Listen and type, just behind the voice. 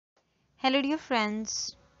Hello dear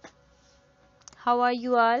friends, how are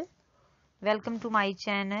you all? Welcome to my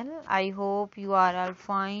channel. I hope you are all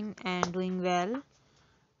fine and doing well.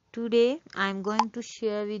 Today I am going to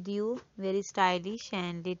share with you very stylish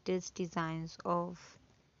and latest designs of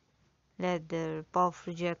leather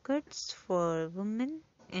puffer jackets for women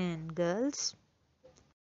and girls.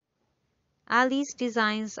 All these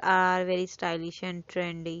designs are very stylish and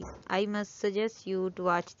trendy. I must suggest you to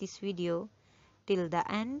watch this video till the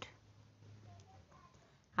end.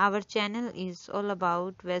 Our channel is all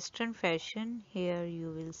about Western fashion. Here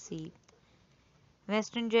you will see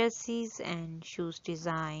Western dresses and shoes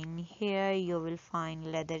design. Here you will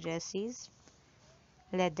find leather dresses,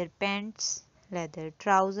 leather pants, leather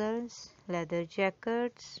trousers, leather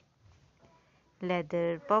jackets,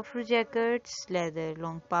 leather puffer jackets, leather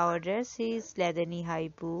long power dresses, leather knee-high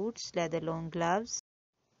boots, leather long gloves,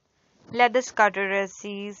 leather skater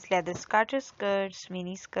dresses, leather skater skirts,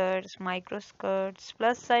 mini skirts, micro skirts,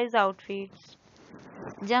 plus size outfits,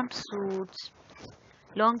 jumpsuits,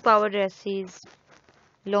 long power dresses,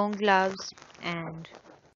 long gloves, and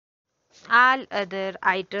all other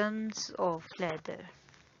items of leather.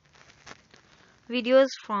 Videos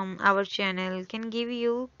from our channel can give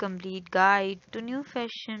you complete guide to new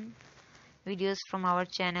fashion. Videos from our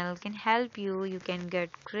channel can help you. You can get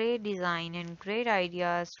great design and great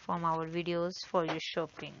ideas from our videos for your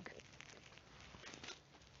shopping.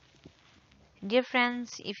 Dear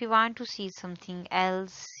friends, if you want to see something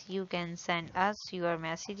else, you can send us your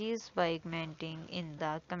messages by commenting in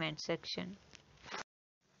the comment section.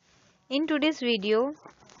 In today's video,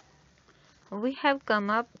 we have come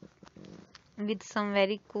up with some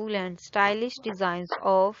very cool and stylish designs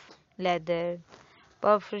of leather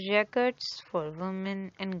puffer jackets for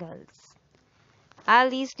women and girls. All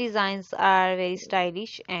these designs are very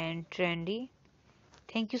stylish and trendy.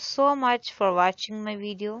 Thank you so much for watching my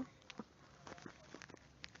video.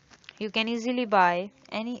 You can easily buy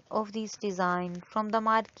any of these designs from the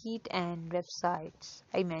market and websites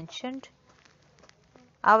I mentioned.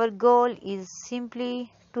 Our goal is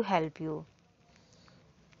simply to help you.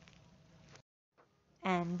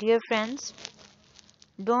 And dear friends,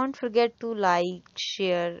 don't forget to like,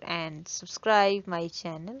 share and subscribe my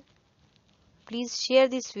channel. Please share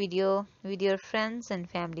this video with your friends and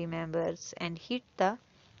family members and hit the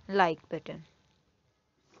like button.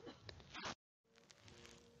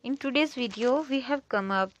 In today's video, we have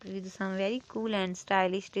come up with some very cool and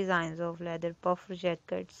stylish designs of leather puffer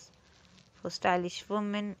jackets for stylish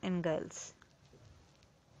women and girls.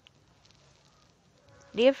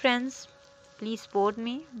 Dear friends, please support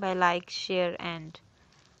me by like, share and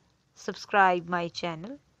subscribe my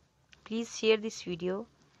channel. Please share this video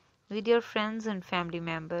with your friends and family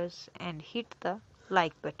members and hit the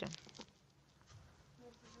like button.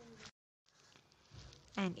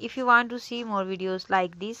 And if you want to see more videos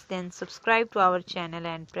like this, then subscribe to our channel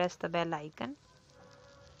and press the bell icon.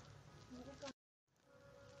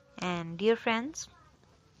 And dear friends,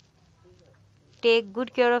 take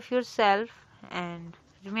good care of yourself and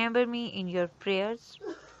remember me in your prayers.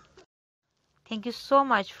 Thank you so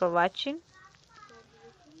much for watching.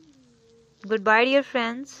 Goodbye dear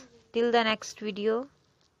friends, till the next video.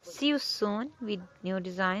 See you soon with new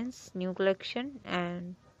designs, new collection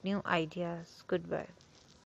and new ideas. Goodbye.